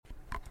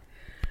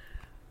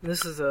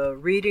This is a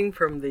reading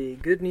from the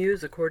Good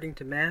News according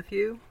to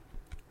Matthew.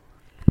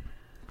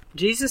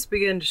 Jesus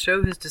began to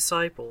show his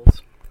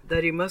disciples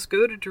that he must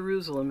go to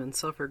Jerusalem and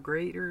suffer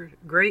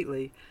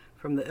greatly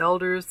from the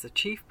elders, the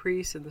chief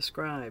priests, and the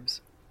scribes,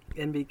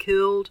 and be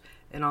killed,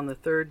 and on the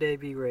third day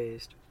be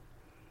raised.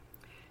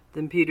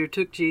 Then Peter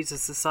took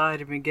Jesus aside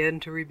and began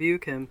to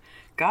rebuke him.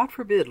 "God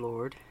forbid,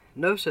 Lord,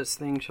 no such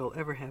thing shall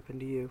ever happen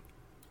to you."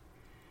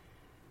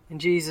 And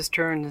Jesus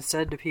turned and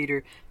said to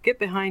Peter, "Get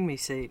behind me,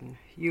 Satan.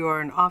 You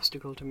are an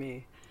obstacle to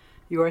me.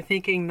 You are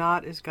thinking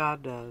not as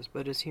God does,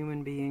 but as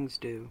human beings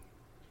do."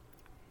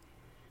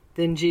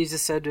 Then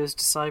Jesus said to his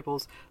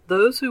disciples,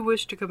 "Those who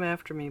wish to come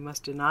after me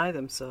must deny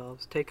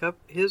themselves, take up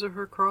his or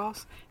her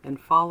cross, and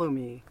follow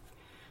me.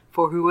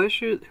 For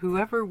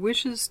whoever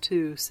wishes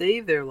to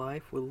save their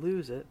life will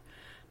lose it,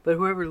 but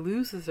whoever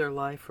loses their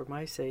life for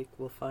my sake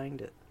will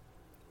find it.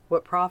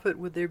 What profit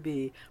would there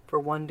be for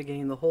one to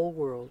gain the whole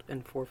world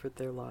and forfeit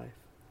their life?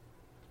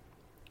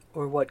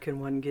 Or what can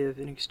one give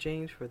in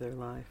exchange for their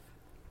life?"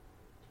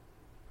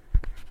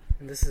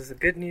 And this is the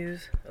good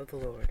news of the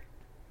Lord.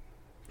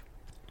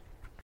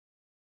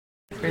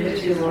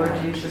 Praise you, Lord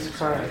Jesus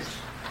Christ.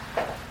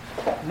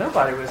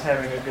 Nobody was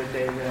having a good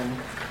day then.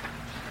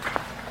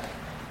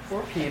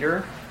 Poor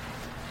Peter.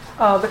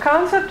 The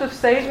concept of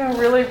Satan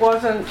really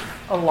wasn't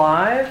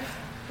alive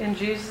in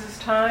Jesus'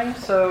 time,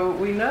 so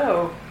we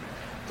know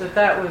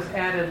that was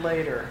added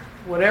later.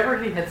 Whatever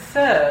he had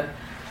said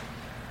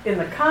in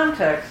the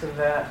context of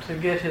that to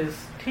get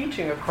his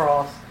teaching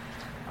across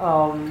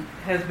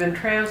has been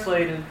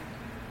translated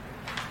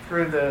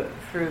through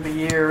the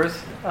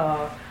years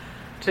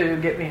to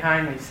 "get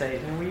behind me,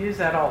 Satan." We use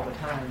that all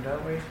the time,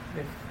 don't we?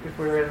 If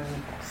we're in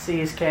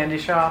C's candy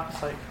shop,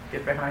 it's like,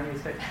 "Get behind me,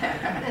 Satan."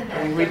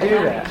 And we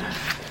do that.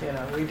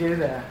 We do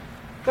that.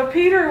 But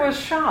Peter was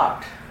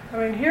shocked. I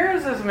mean, here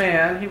is this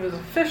man. He was a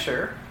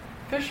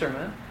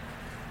fisherman.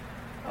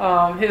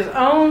 His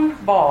own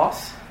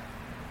boss,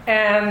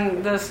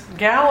 and this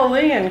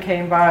Galilean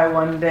came by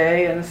one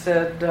day and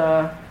said,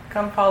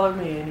 "Come follow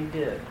me," and he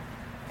did.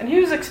 And he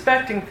was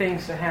expecting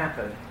things to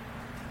happen.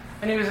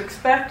 And he was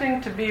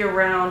expecting to be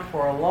around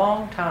for a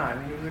long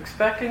time. He was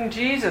expecting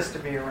Jesus to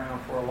be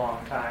around for a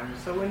long time.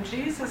 So when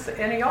Jesus,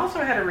 and he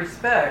also had a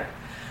respect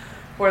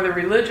for the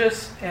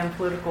religious and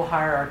political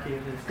hierarchy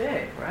of his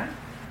day, right?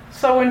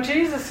 So when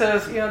Jesus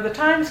says, the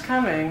time's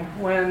coming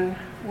when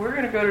we're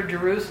going to go to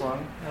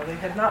Jerusalem. Now, they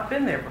had not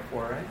been there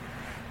before, right?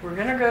 We're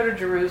going to go to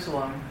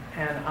Jerusalem,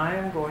 and I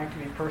am going to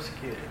be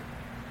persecuted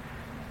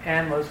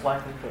and most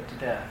likely put to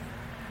death.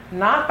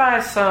 Not by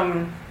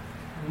some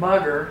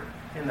mugger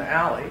in the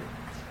alley,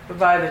 but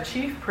by the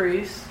chief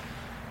priests,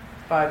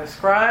 by the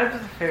scribes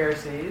and the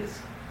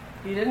Pharisees.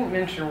 He didn't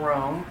mention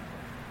Rome,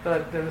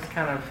 but there was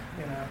kind of,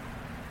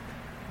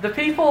 the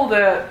people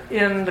that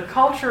in the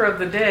culture of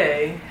the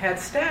day had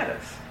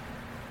status.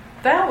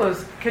 That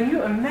was, can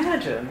you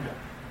imagine?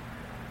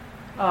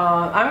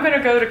 I'm going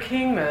to go to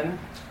Kingman,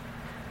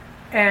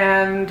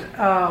 and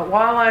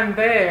while I'm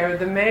there,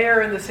 the mayor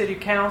and the city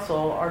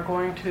council are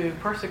going to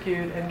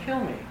persecute and kill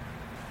me.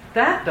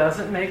 That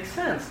doesn't make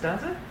sense,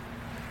 does it?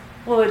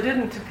 Well, it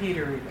didn't to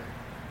Peter either.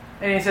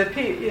 And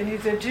he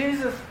said,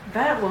 "Jesus,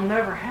 that will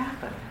never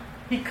happen."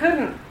 He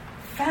couldn't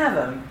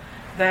fathom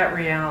that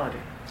reality.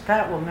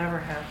 That will never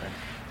happen.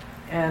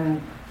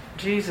 And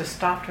Jesus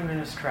stopped him in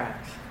his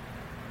tracks,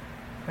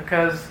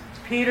 because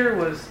Peter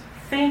was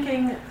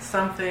thinking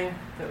something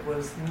that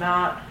was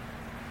not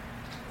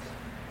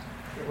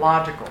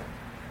logical.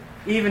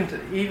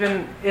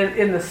 Even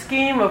in the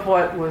scheme of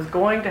what was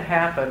going to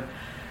happen,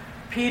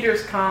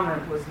 Peter's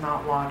comment was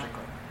not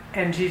logical.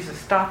 And Jesus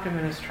stopped him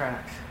in his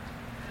tracks.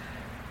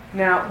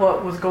 Now,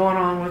 what was going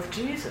on with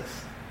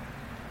Jesus?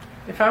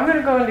 If I'm going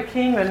to go into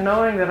Kingman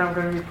knowing that I'm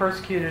going to be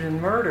persecuted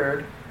and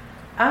murdered,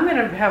 I'm going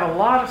to have a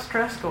lot of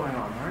stress going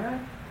on, aren't I?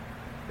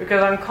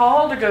 Because I'm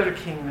called to go to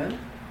Kingman.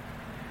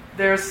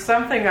 There's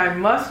something I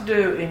must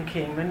do in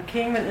Kingman.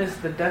 Kingman is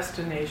the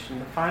destination,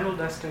 the final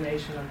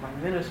destination of my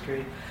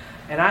ministry.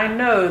 And I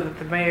know that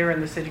the mayor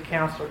and the city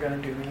council are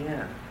going to do me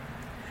in.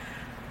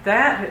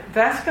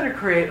 That's going to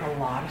create a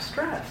lot of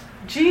stress.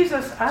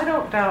 Jesus, I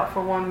don't doubt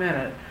for 1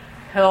 minute,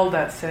 held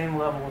that same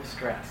level of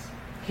stress.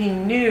 He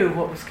knew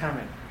what was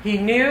coming. He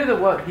knew that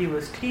what he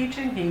was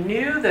teaching, he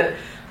knew that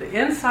the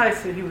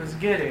insights that he was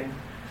getting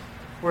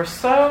were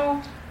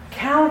so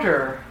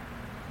counter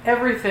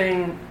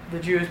everything the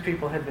Jewish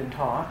people had been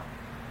taught.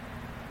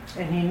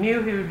 And he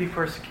knew he would be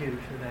persecuted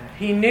for that.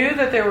 He knew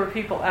that there were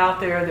people out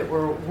there that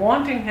were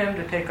wanting him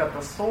to take up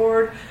a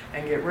sword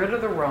and get rid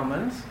of the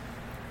Romans.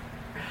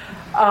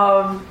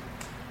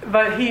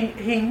 But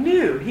he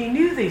knew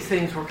these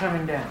things were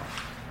coming down.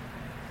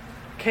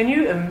 Can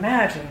you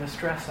imagine the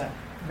stress that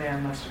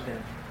man must have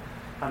been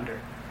under?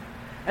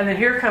 And then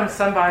here comes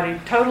somebody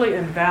totally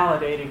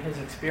invalidating his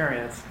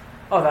experience.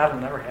 "Oh, that'll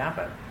never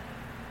happen.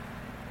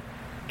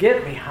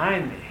 Get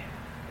behind me.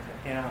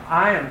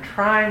 I am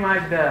trying my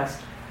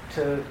best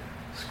to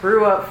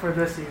screw up for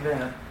this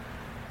event.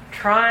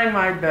 Trying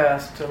my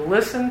best to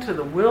listen to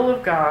the will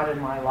of God in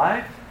my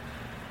life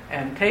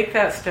and take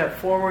that step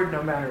forward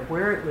no matter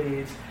where it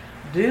leads.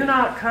 Do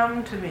not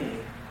come to me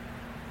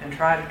and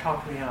try to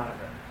talk me out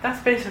of it.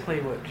 That's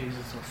basically what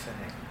Jesus was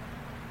saying.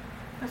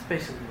 That's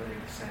basically what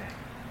he was saying.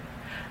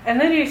 And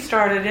then he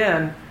started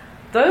in,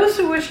 those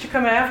who wish to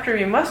come after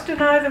me must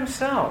deny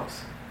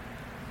themselves.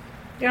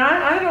 You know,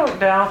 I don't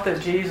doubt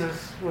that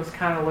Jesus was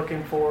kind of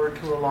looking forward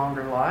to a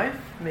longer life,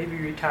 maybe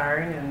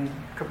retiring in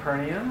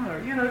Capernaum,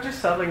 or, you know, just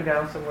settling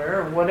down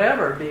somewhere, or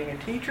whatever, being a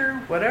teacher,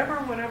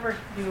 whatever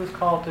he was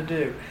called to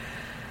do.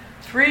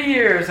 3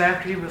 years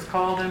after he was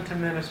called into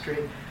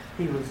ministry,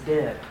 he was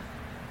dead.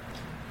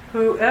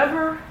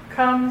 Whoever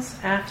comes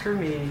after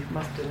me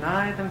must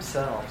deny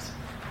themselves,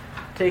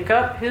 take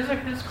up his or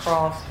his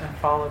cross, and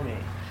follow me.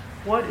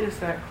 What is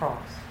that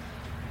cross?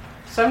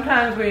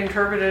 Sometimes we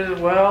interpret it as,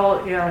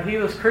 well, you know, he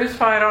was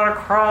crucified on a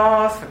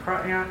cross.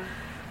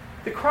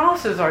 The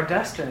cross is our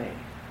destiny.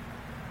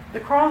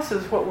 The cross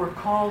is what we're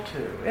called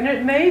to. And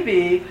it may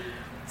be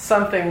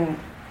something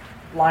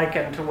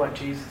likened to what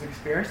Jesus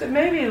experienced. It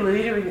may be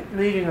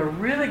leading a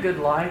really good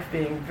life,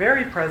 being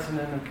very present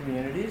in the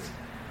communities,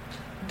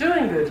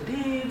 doing good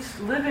deeds,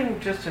 living,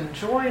 just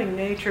enjoying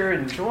nature,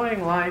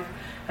 enjoying life,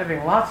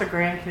 having lots of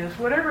grandkids,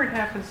 whatever it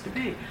happens to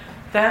be.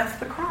 That's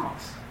the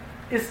cross.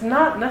 It's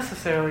not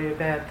necessarily a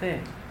bad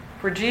thing.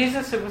 For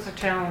Jesus, it was a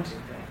challenging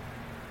thing.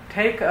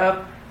 Take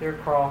up their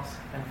cross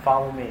and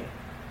follow me.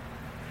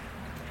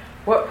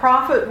 What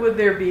profit would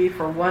there be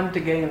for one to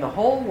gain the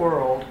whole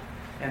world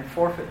and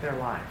forfeit their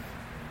life?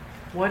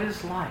 What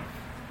is life?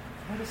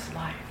 What is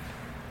life?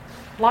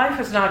 Life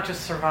is not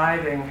just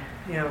surviving,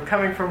 you know,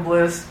 coming from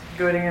bliss,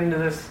 going into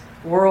this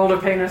world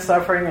of pain and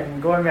suffering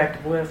and going back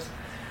to bliss.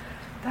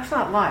 That's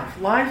not life.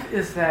 Life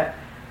is that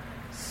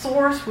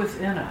source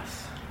within us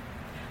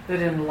that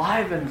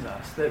enlivens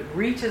us, that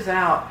reaches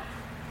out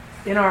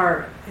in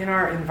our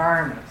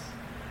environments,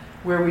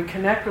 where we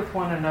connect with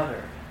one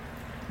another.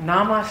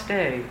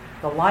 Namaste,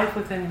 the life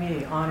within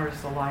me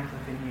honors the life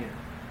within you.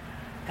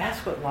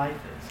 That's what life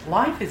is.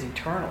 Life is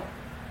eternal.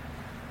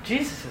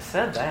 Jesus has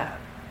said that.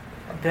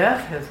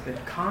 Death has been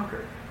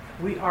conquered.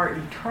 We are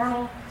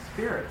eternal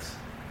spirits.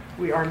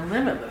 We are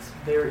limitless.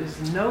 There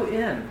is no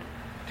end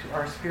to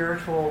our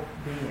spiritual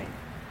being.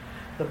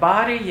 The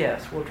body,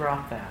 yes, we'll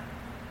drop that.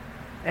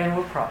 And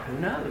we'll who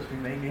knows? We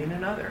may gain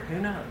another.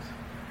 Who knows?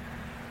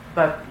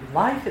 But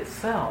life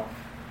itself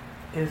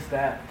is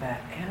that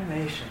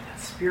animation, that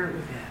spirit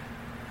within.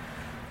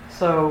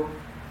 So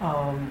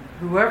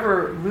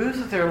whoever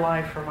loses their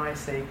life for my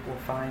sake will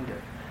find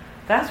it.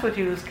 That's what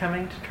he was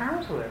coming to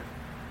terms with.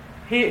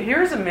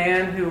 Here's a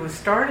man who was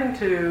starting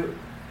to,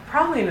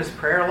 probably in his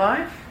prayer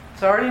life,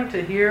 starting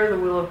to hear the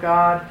will of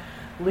God,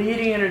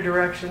 leading in a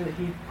direction that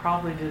he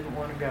probably didn't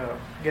want to go.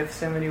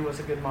 Gethsemane was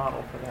a good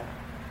model for that.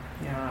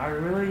 You know, I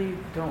really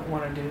don't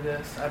want to do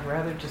this. I'd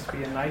rather just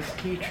be a nice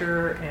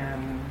teacher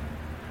and,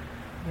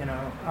 you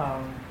know,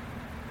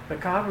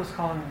 but God was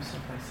calling him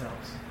someplace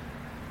else.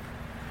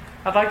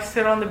 I'd like to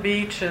sit on the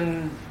beach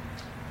and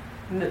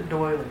knit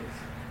doilies.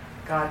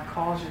 God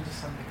calls you to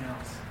something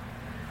else.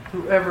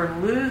 Whoever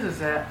loses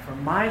that for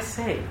my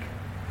sake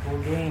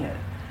will gain it.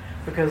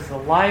 Because the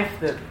life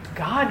that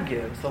God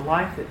gives, the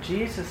life that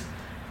Jesus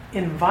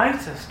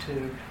invites us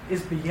to,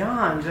 is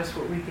beyond just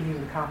what we can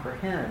even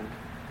comprehend.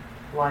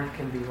 Life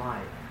can be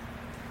light.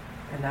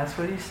 And that's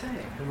what he's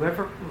saying.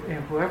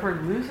 Whoever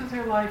loses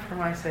their life for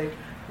my sake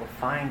will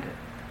find it.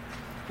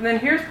 And then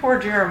here's poor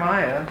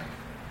Jeremiah.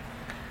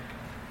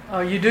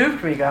 You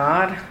duped me,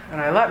 God,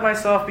 and I let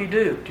myself be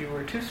duped. You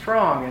were too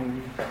strong and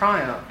you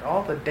triumphed.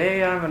 All the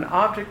day I'm an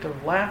object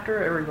of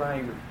laughter.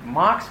 Everybody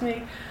mocks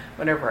me.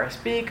 Whenever I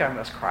speak, I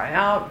must cry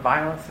out,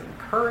 violence and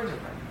courage.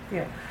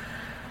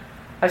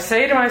 I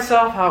say to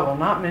myself, I will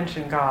not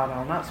mention God. I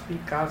will not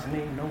speak God's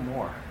name no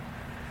more.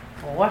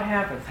 Well, what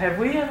happens? Have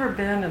we ever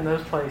been in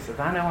those places?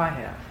 I know I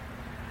have.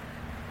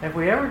 Have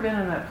we ever been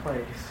in that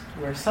place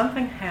where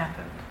something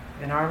happened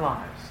in our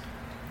lives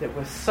that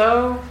was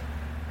so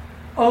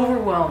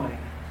overwhelming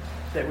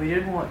that we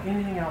didn't want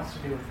anything else to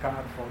do with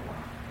God for a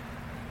while?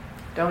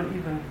 Don't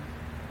even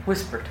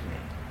whisper to me.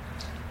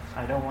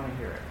 I don't want to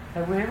hear it.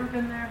 Have we ever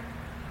been there?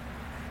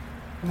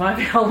 Am I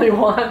the only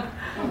one?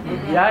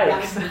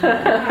 Yikes.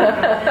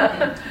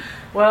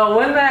 Well,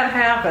 when that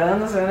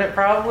happens, and it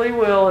probably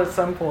will at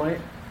some point,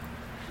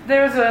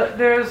 there's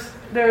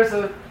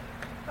a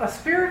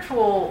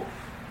spiritual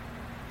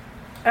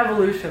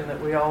evolution that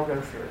we all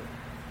go through.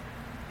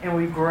 And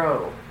we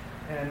grow.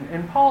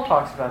 And Paul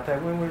talks about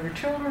that. When we were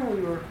children,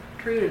 we were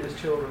treated as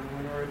children.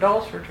 When we were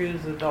adults, we were treated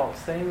as adults.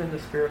 Same in the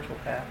spiritual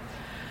path.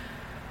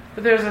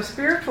 But there's a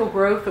spiritual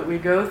growth that we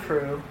go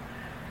through.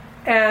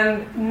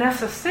 And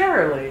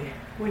necessarily,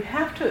 we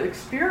have to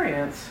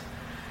experience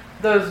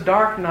those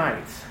dark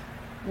nights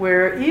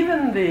where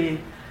even the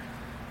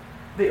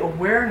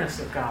awareness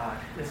of God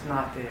is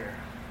not there.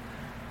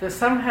 That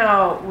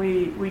somehow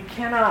we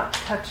cannot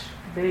touch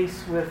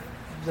base with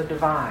the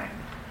divine.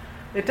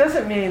 It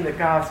doesn't mean that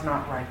God's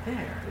not right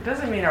there. It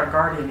doesn't mean our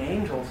guardian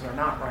angels are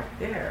not right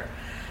there.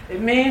 It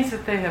means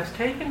that they have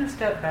taken a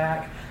step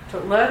back to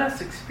let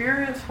us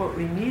experience what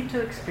we need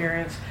to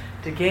experience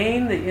to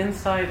gain the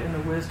insight and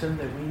the wisdom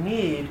that we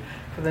need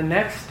for the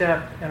next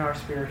step in our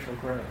spiritual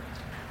growth.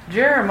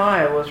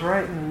 Jeremiah was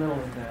right in the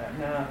middle of that.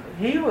 Now,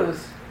 he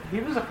was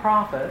a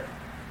prophet.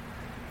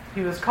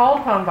 He was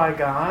called upon by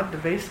God to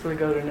basically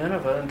go to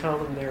Nineveh and tell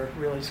them they're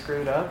really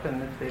screwed up,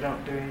 and if they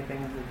don't do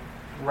anything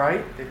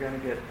right, they're going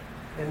to get...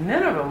 And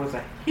Nineveh was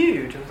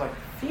it was like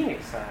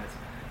Phoenix size.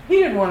 He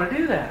didn't want to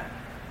do that.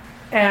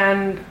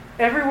 And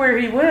everywhere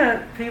he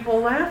went, people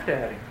laughed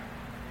at him.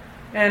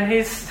 And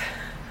he's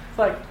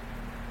like,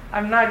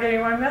 I'm not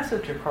getting my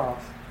message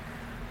across.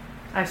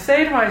 I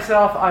say to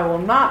myself, I will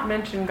not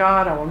mention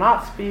God, I will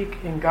not speak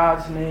in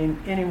God's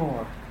name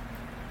anymore.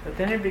 But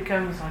then it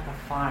becomes like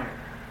a fire.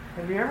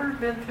 Have you ever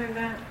been through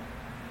that?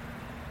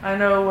 I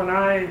know when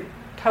I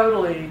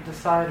totally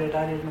decided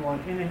I didn't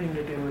want anything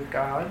to do with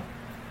God,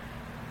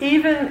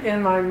 even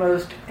in my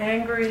most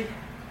angry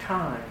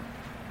time,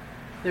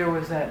 there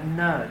was that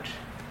nudge.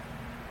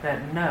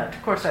 That nudge.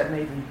 Of course, that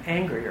made me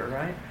angrier,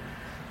 right?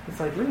 It's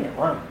like, leave me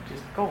alone.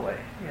 Just go away.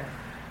 Yeah.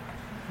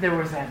 There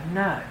was that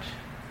nudge.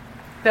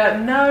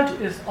 That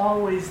nudge is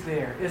always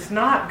there. It's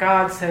not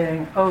God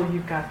saying, oh,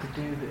 you've got to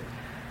do this.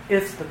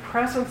 It's the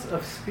presence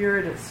of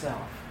Spirit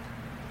itself.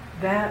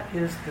 That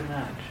is the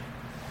nudge.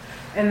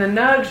 And the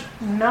nudge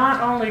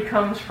not only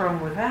comes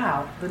from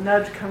without, the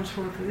nudge comes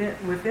from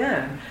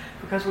within,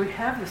 because we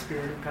have the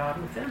Spirit of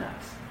God within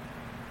us.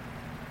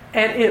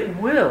 And it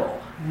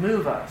will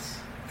move us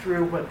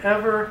through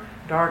whatever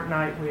dark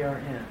night we are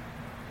in.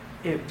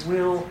 It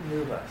will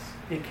move us.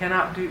 It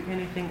cannot do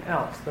anything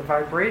else. The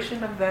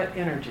vibration of that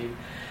energy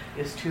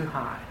is too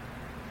high.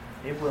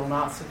 It will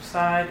not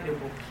subside. It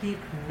will keep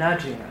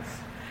nudging us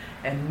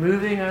and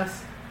moving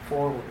us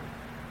forward.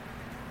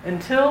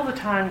 Until the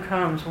time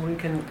comes when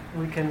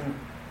we can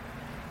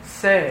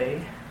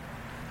say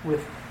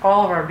with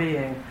all of our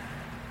being,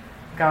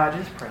 God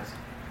is present.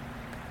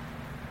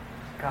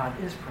 God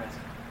is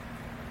present.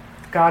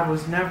 God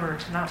was never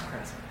not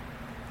present.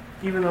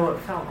 Even though it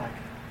felt like it.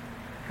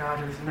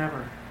 God is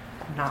never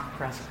not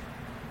present.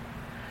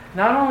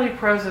 Not only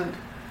present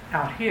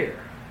out here,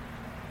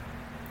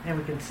 and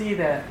we can see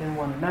that in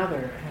one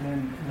another and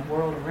in the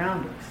world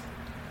around us,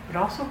 but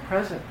also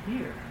present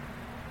here.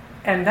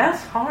 And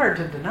that's hard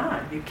to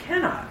deny. You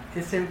cannot.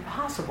 It's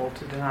impossible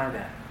to deny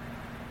that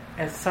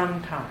at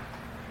some time.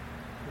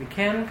 We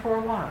can for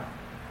a while,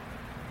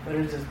 but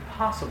it is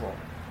possible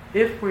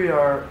if we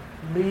are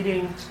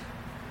leading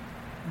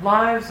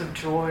lives of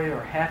joy or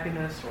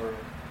happiness or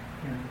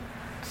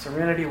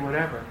serenity,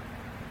 whatever.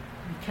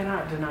 You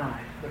cannot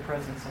deny the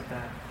presence of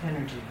that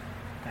energy,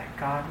 that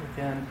God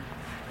within,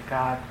 the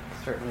God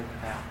certainly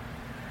without.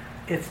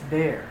 It's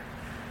there.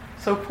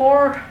 So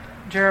poor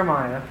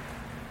Jeremiah.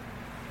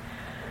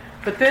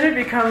 But then it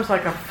becomes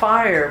like a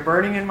fire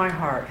burning in my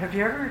heart. Have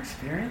you ever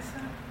experienced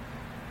that?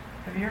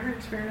 Have you ever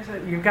experienced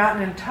that? You've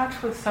gotten in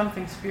touch with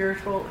something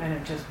spiritual and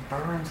it just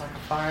burns like a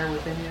fire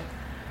within you?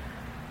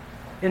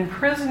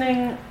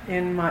 Imprisoned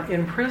in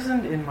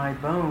my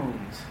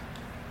bones,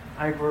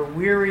 I grow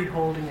weary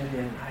holding it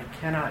in. I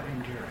cannot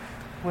endure it.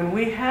 When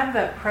we have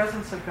that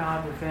presence of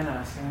God within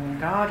us, and when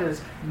God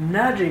is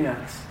nudging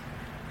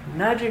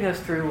us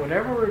through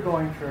whatever we're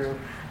going through,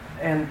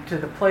 and to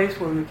the place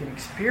where we can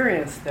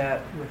experience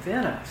that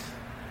within us.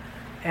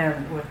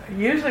 And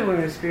usually when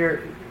we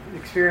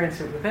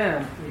experience it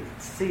within, we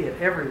see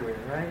it everywhere,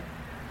 right?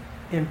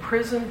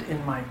 Imprisoned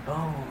in my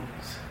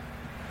bones.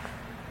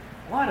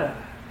 What an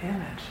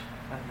image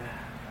of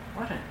that.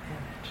 What an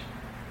image.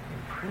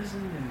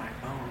 Imprisoned in my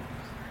bones.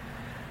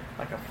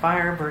 Like a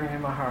fire burning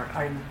in my heart.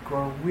 I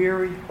grow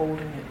weary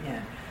holding it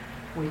in.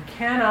 We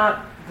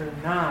cannot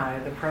deny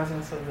the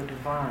presence of the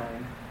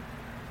divine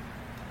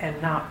and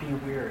not be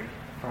weary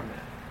from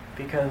it,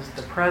 because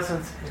the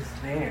presence is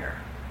there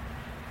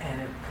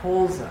and it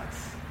pulls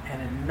us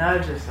and it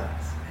nudges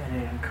us and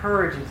it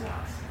encourages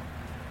us.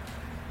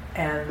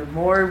 And the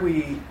more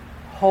we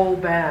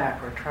hold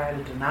back or try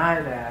to deny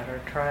that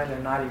or try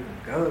to not even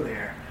go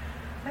there,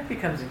 that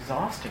becomes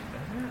exhausting,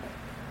 doesn't it?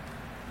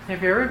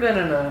 Have you ever been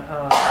in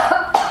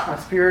a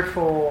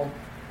spiritual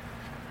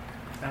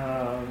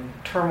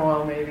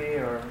turmoil maybe,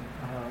 or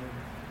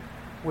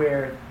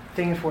where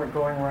things weren't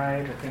going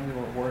right or things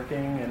weren't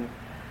working, and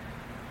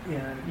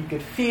you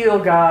could feel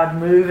God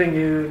moving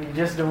you and you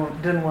just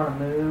didn't want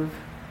to move?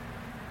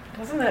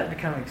 Doesn't that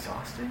become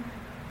exhausting?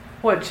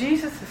 What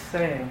Jesus is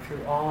saying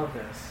through all of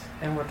this,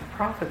 and what the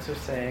prophets are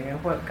saying,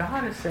 and what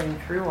God is saying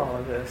through all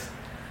of this,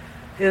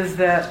 is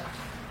that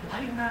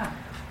lighten up.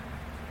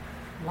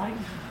 Lighten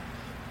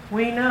up.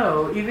 We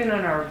know, even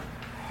in our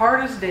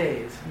hardest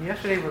days, and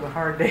yesterday was a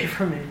hard day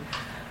for me,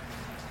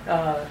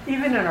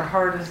 even in our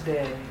hardest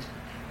days,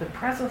 the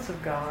presence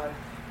of God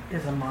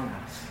is among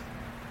us,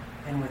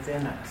 and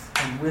within us,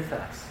 and with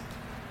us.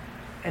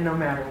 And no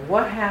matter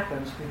what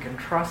happens, we can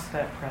trust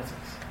that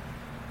presence.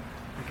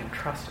 We can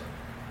trust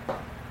it.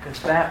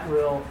 Because that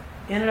will,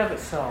 in and of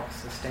itself,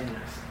 sustain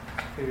us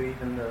through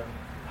even the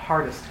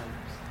hardest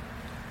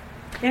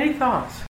times. Any thoughts?